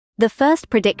The first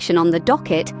prediction on the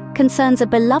docket concerns a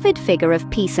beloved figure of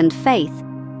peace and faith,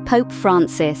 Pope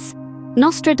Francis.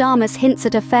 Nostradamus hints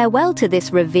at a farewell to this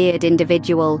revered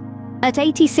individual. At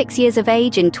 86 years of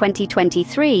age in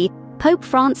 2023, Pope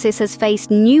Francis has faced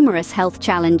numerous health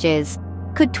challenges.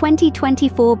 Could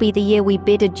 2024 be the year we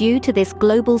bid adieu to this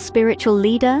global spiritual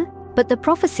leader? But the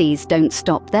prophecies don't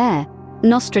stop there.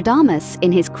 Nostradamus,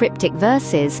 in his cryptic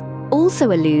verses,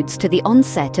 also alludes to the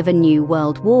onset of a new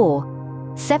world war.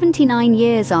 79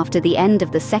 years after the end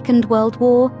of the Second World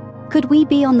War, could we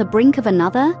be on the brink of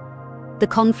another? The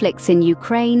conflicts in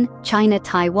Ukraine, China,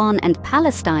 Taiwan, and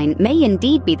Palestine may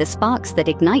indeed be the sparks that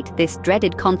ignite this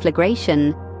dreaded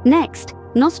conflagration. Next,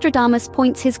 Nostradamus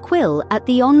points his quill at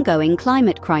the ongoing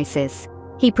climate crisis.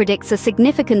 He predicts a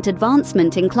significant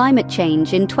advancement in climate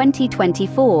change in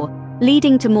 2024,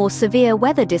 leading to more severe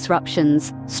weather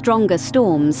disruptions, stronger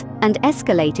storms, and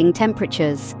escalating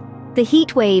temperatures. The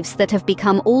heat waves that have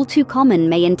become all too common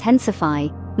may intensify,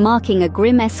 marking a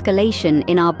grim escalation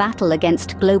in our battle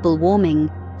against global warming.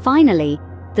 Finally,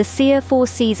 the seer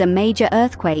foresees a major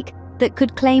earthquake that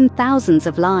could claim thousands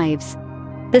of lives.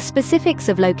 The specifics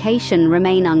of location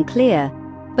remain unclear,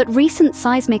 but recent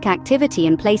seismic activity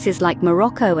in places like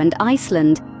Morocco and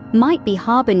Iceland might be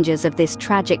harbingers of this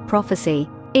tragic prophecy.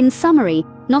 In summary,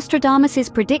 Nostradamus's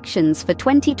predictions for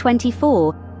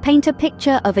 2024 paint a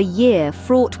picture of a year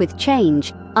fraught with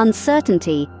change,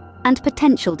 uncertainty, and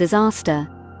potential disaster.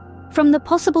 From the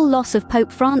possible loss of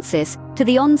Pope Francis to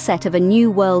the onset of a new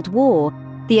world war,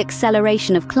 the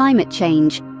acceleration of climate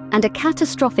change, and a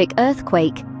catastrophic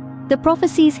earthquake, the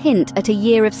prophecies hint at a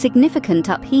year of significant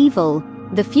upheaval.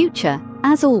 The future,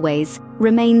 as always,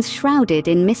 remains shrouded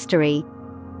in mystery.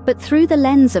 But through the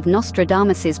lens of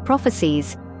Nostradamus's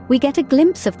prophecies, we get a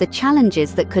glimpse of the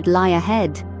challenges that could lie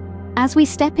ahead. As we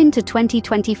step into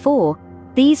 2024,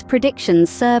 these predictions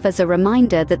serve as a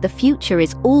reminder that the future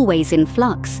is always in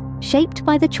flux, shaped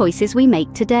by the choices we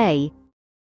make today.